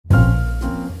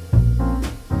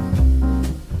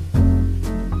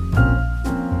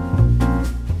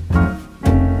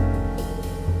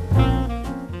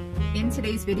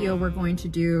today's video, we're going to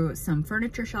do some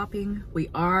furniture shopping. We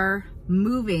are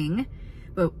moving,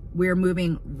 but we're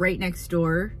moving right next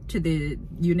door to the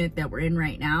unit that we're in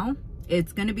right now.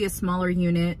 It's going to be a smaller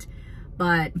unit,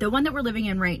 but the one that we're living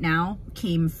in right now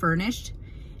came furnished,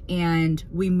 and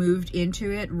we moved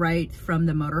into it right from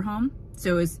the motorhome.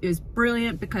 So it was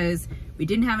brilliant because we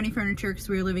didn't have any furniture because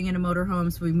we were living in a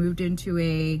motorhome. So we moved into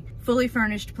a fully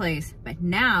furnished place. But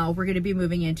now we're going to be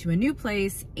moving into a new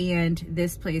place, and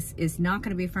this place is not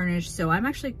going to be furnished. So I'm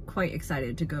actually quite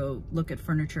excited to go look at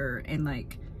furniture and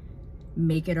like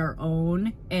make it our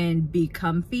own and be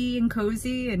comfy and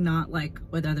cozy and not like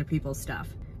with other people's stuff.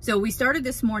 So we started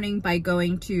this morning by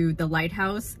going to the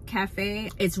Lighthouse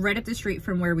Cafe. It's right up the street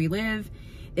from where we live.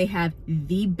 They have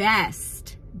the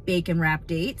best bacon wrap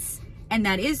dates, and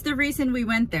that is the reason we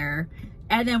went there.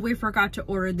 And then we forgot to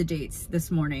order the dates this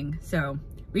morning, so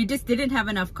we just didn't have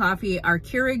enough coffee. Our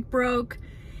Keurig broke,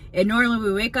 and normally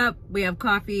we wake up, we have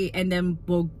coffee, and then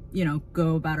we'll, you know,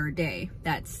 go about our day.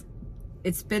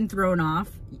 It's been thrown off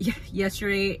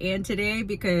yesterday and today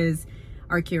because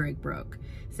our Keurig broke.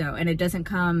 So, and it doesn't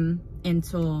come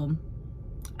until,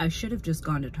 I should have just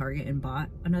gone to Target and bought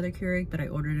another Keurig, but I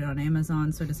ordered it on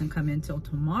Amazon, so it doesn't come in until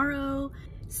tomorrow.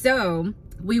 So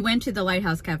we went to the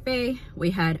Lighthouse Cafe,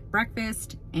 we had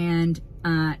breakfast, and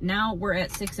now we're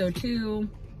at 6:02,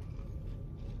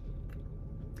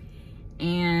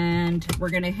 and we're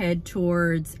gonna head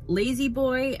towards Lazy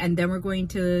Boy, and then we're going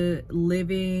to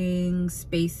Living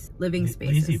Spaces.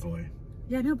 Lazy Boy.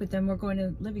 Yeah, no, but then we're going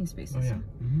to Living Spaces. Oh yeah.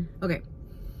 Mm-hmm. Okay.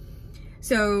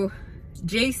 So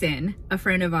Jason, a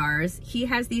friend of ours, he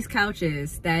has these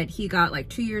couches that he got like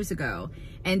 2 years ago,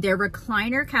 and they're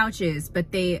recliner couches,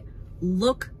 but they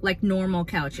look like normal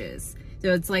couches.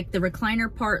 So it's like the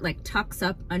recliner part like tucks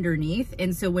up underneath,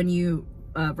 and so when you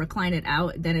recline it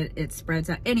out, then it spreads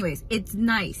out. Anyways, it's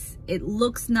nice. It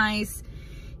looks nice.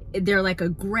 They're like a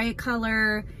gray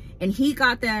color, and he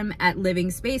got them at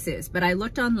Living Spaces, but I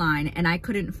looked online and I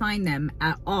couldn't find them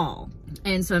at all.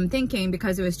 And so I'm thinking,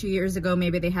 because it was 2 years ago,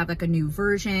 maybe they have like a new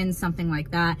version, something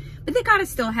like that. But they gotta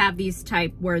still have these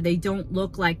type where they don't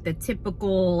look like the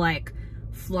typical like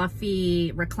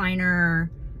fluffy recliner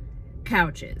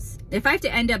couches. If I have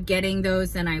to end up getting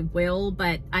those, then I will,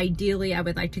 but ideally I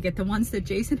would like to get the ones that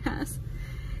Jason has.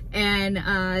 And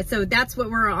so that's what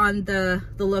we're on the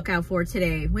lookout for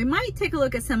today. We might take a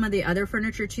look at some of the other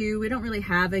furniture too. We don't really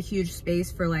have a huge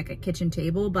space for like a kitchen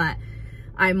table, but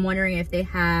I'm wondering if they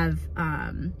have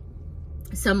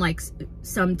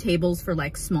some tables for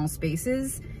like small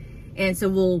spaces. And so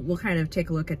we'll kind of take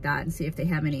a look at that and see if they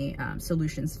have any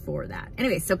solutions for that.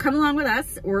 Anyway, so come along with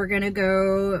us. We're gonna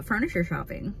go furniture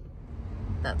shopping.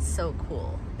 That's so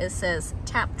cool. It says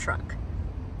Tap Truck.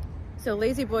 So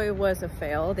Lazy Boy was a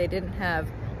fail. They didn't have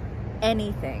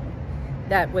anything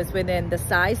that was within the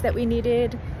size that we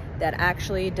needed that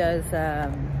actually does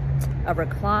a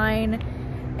recline,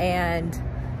 and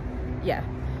yeah,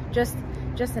 just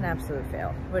an absolute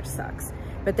fail, which sucks.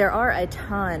 But there are a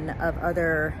ton of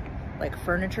other like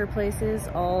furniture places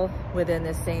all within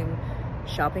the same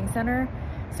shopping center.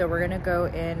 So we're gonna go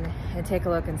in and take a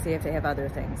look and see if they have other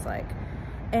things like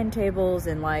end tables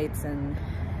and lights and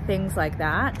things like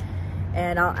that.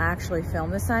 And I'll actually film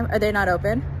this time. Are they not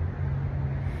open?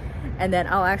 And then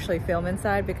I'll actually film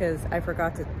inside because I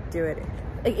forgot to do it.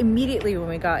 Like immediately when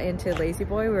we got into Lazy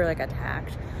Boy, we were like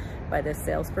attacked by this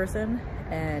salesperson.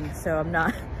 And so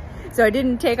so I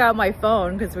didn't take out my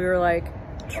phone because we were like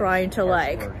trying to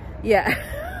like, yeah.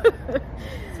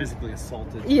 Physically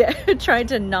assaulted. Yeah, trying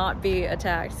to not be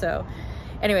attacked. So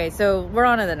anyway, so we're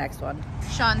on to the next one.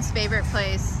 Sean's favorite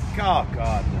place. Oh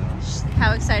God, no.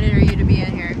 How excited are you to be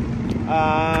in here?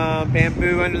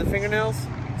 Bamboo under the fingernails.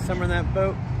 Somewhere in that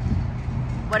boat.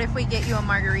 What if we get you a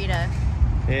margarita?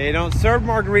 They don't serve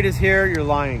margaritas here. You're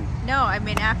lying. No, I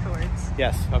mean afterwards.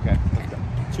 Yes. Okay. Let's go.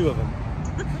 2 of them.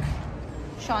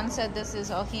 Sean said this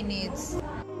is all he needs.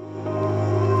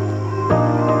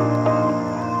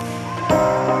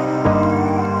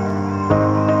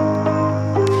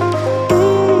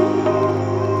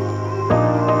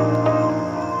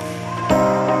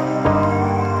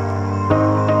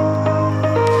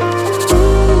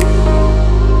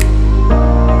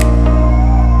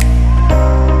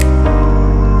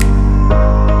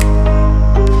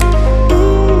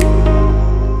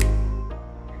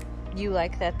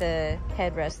 Like that the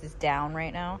headrest is down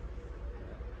right now.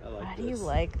 I like How this. do you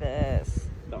like this?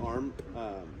 The arm,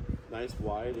 nice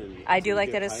wide and. I do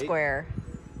like that it's square.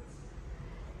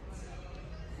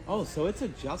 Oh, so it's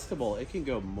adjustable. It can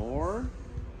go more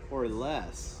or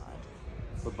less.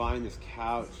 We're buying this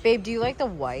couch. Babe, do you like the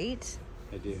white?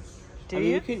 I do. Do I mean,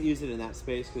 you? you couldn't use it in that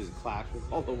space because it clashed with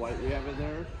all the white we have in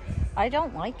there. I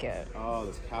don't like it. Oh,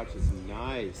 this couch is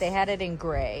nice. They had it in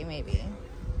gray, maybe.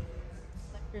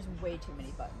 There's way too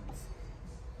many buttons.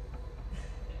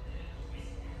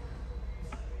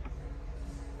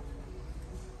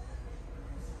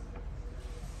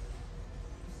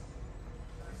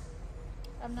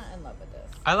 I'm not in love with this.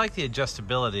 I like the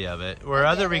adjustability of it. Where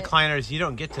other recliners, you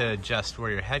don't get to adjust where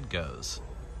your head goes.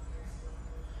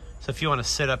 So if you want to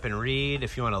sit up and read,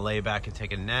 if you want to lay back and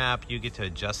take a nap, you get to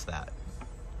adjust that.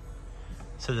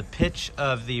 So the pitch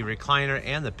of the recliner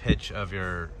and the pitch of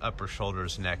your upper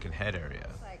shoulders, neck, and head area.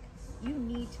 Like, you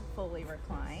need to fully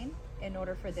recline in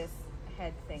order for this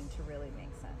head thing to really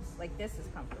make sense. Like, this is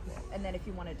comfortable. And then if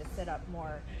you wanted to sit up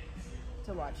more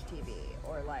to watch TV,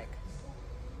 or like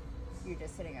you're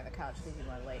just sitting on the couch because you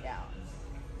want to lay down,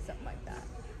 something like that.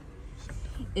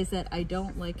 Is that I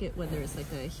don't like it when there's like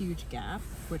a huge gap,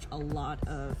 which a lot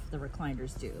of the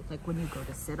recliners do. Like when you go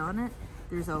to sit on it,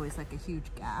 there's always like a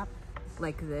huge gap.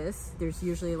 Like this, there's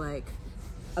usually like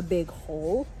a big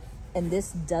hole, and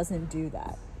this doesn't do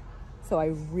that. So I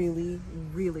really,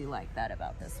 really like that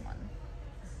about this one.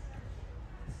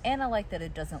 And I like that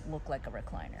it doesn't look like a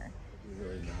recliner.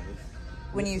 Really nice.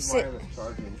 When This you is sit, wireless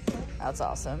charging. that's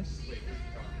awesome.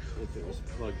 If it was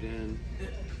plugged in.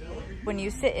 When you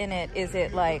sit in it, is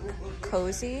it like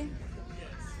cozy?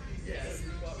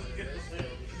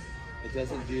 It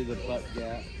doesn't do the butt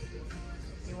gap.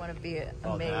 You want to be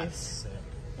Oh, amazed.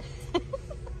 that's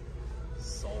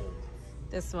sold.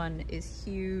 This one is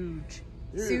huge.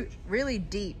 Huge. Really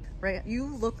deep, right? You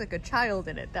look like a child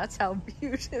in it. That's how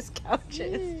huge this couch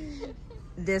is.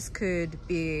 This could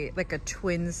be like a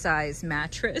twin size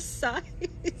mattress size.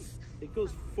 It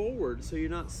goes forward, so you're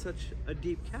not such a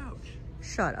deep couch.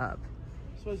 Shut up.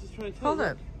 So I was just trying to tell Hold you.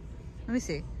 up. Let me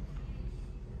see.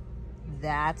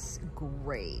 That's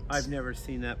great. I've never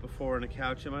seen that before on a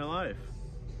couch in my life.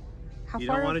 How You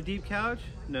far don't want a deep couch?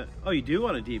 No. Oh, you do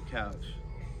want a deep couch.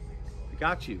 I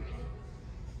got you.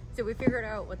 So we figured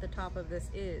out what the top of this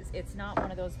is. It's not one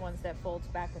of those ones that folds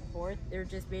back and forth. They're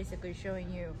just basically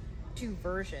showing you two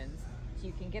versions. So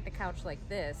you can get the couch like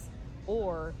this,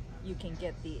 or you can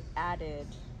get the added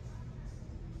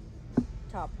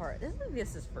top part.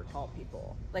 This is for tall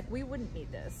people. Like, we wouldn't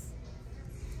need this.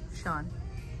 Sean.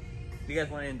 You guys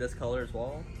want it in this color as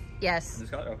well? Yes. This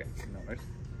color? Okay. No worries.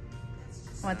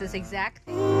 I want this exact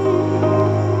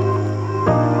thing.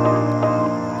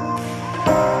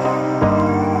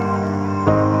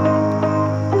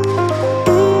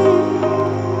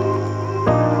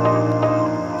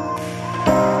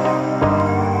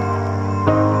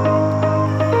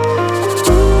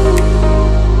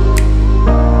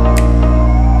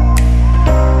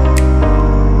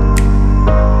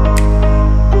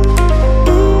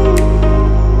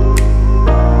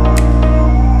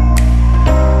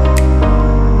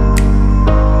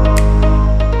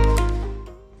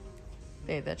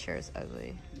 Babe, that chair is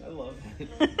ugly. I love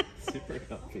it. Super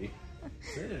comfy.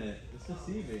 Sit in it. It's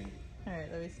deceiving. All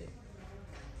right, let me see.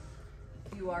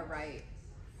 You are right.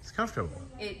 It's comfortable.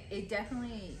 It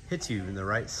definitely, Hits you in the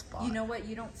right spot. you know what?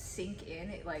 You don't sink in.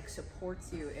 It like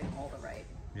supports you in all the right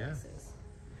Yeah. places.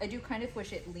 I do kind of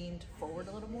wish it leaned forward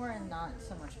a little more and not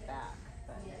so much back.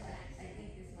 But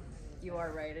you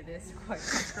are right. It is quite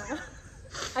comfortable.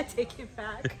 I take it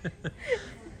back.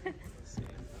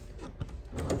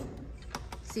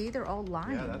 See, they're all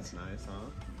lined. Yeah, that's nice, huh?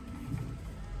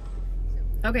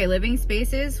 Okay, Living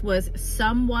Spaces was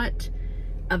somewhat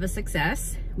of a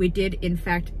success. We did, in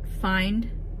fact, find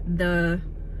the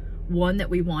one that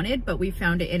we wanted, but we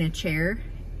found it in a chair,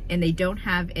 and they don't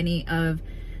have any of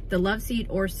the Loveseat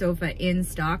or sofa in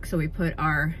stock, so we put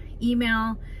our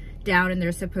email down, and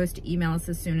they're supposed to email us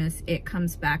as soon as it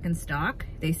comes back in stock.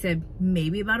 They said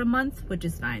maybe about a month, which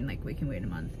is fine, like we can wait a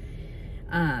month.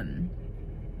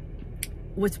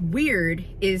 What's weird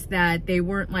is that they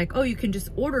weren't like, oh, you can just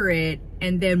order it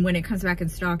and then when it comes back in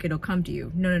stock, it'll come to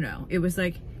you. No. It was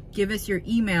like, give us your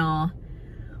email,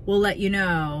 we'll let you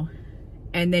know,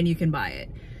 and then you can buy it.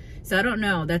 So I don't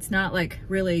know, that's not like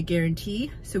really a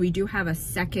guarantee. So we do have a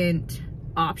second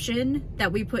option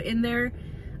that we put in there.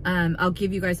 I'll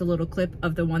give you guys a little clip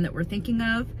of the one that we're thinking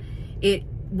of. It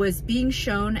was being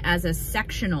shown as a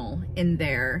sectional in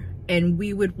there, and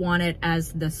we would want it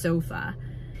as the sofa.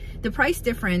 The price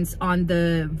difference on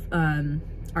the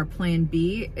our plan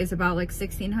B is about like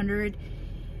 $1,600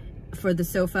 for the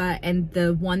sofa, and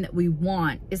the one that we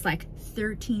want is like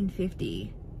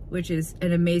 $1,350, which is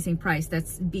an amazing price.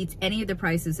 That beats any of the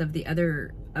prices of the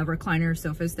other recliner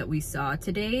sofas that we saw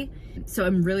today. So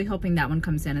I'm really hoping that one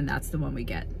comes in and that's the one we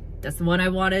get. That's the one I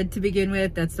wanted to begin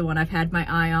with. That's the one I've had my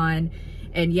eye on.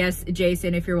 And yes,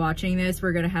 Jason, if you're watching this,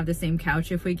 we're gonna have the same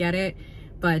couch if we get it.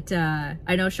 But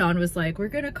I know Sean was like, we're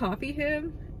gonna copy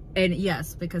him. And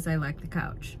yes, because I like the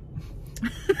couch.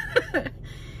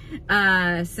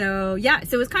 So yeah,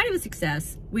 so it was kind of a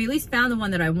success. We at least found the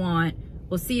one that I want.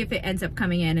 We'll see if it ends up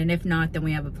coming in, and if not, then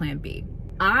we have a plan B.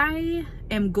 I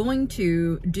am going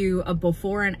to do a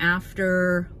before and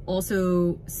after,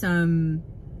 also some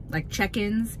like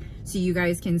check-ins, so you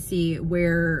guys can see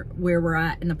where we're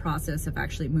at in the process of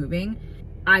actually moving.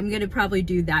 I'm gonna probably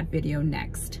do that video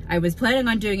next. I was planning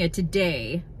on doing it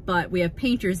today, but we have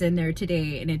painters in there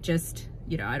today, and it just,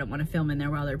 you know, I don't want to film in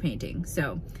there while they're painting.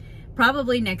 So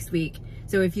probably next week.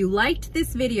 So if you liked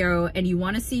this video and you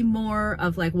want to see more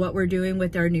of like what we're doing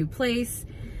with our new place,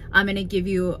 I'm going to give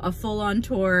you a full-on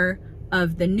tour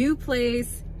of the new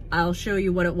place. I'll show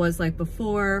you what it was like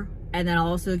before, and then I'll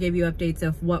also give you updates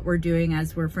of what we're doing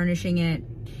as we're furnishing it.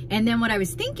 And then what I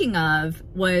was thinking of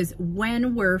was,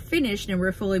 when we're finished and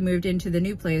we're fully moved into the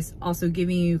new place, also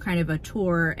giving you kind of a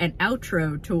tour, an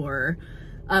outro tour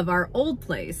of our old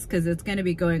place, because it's going to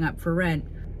be going up for rent.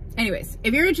 Anyways,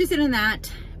 if you're interested in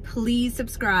that, please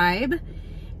subscribe,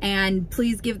 and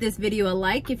please give this video a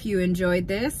like if you enjoyed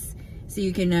this, so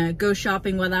you can go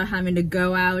shopping without having to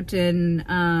go out. And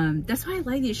that's why I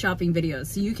like these shopping videos,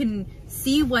 so you can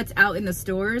see what's out in the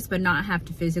stores but not have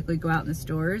to physically go out in the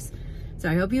stores. So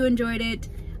I hope you enjoyed it.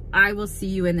 I will see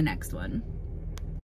you in the next one.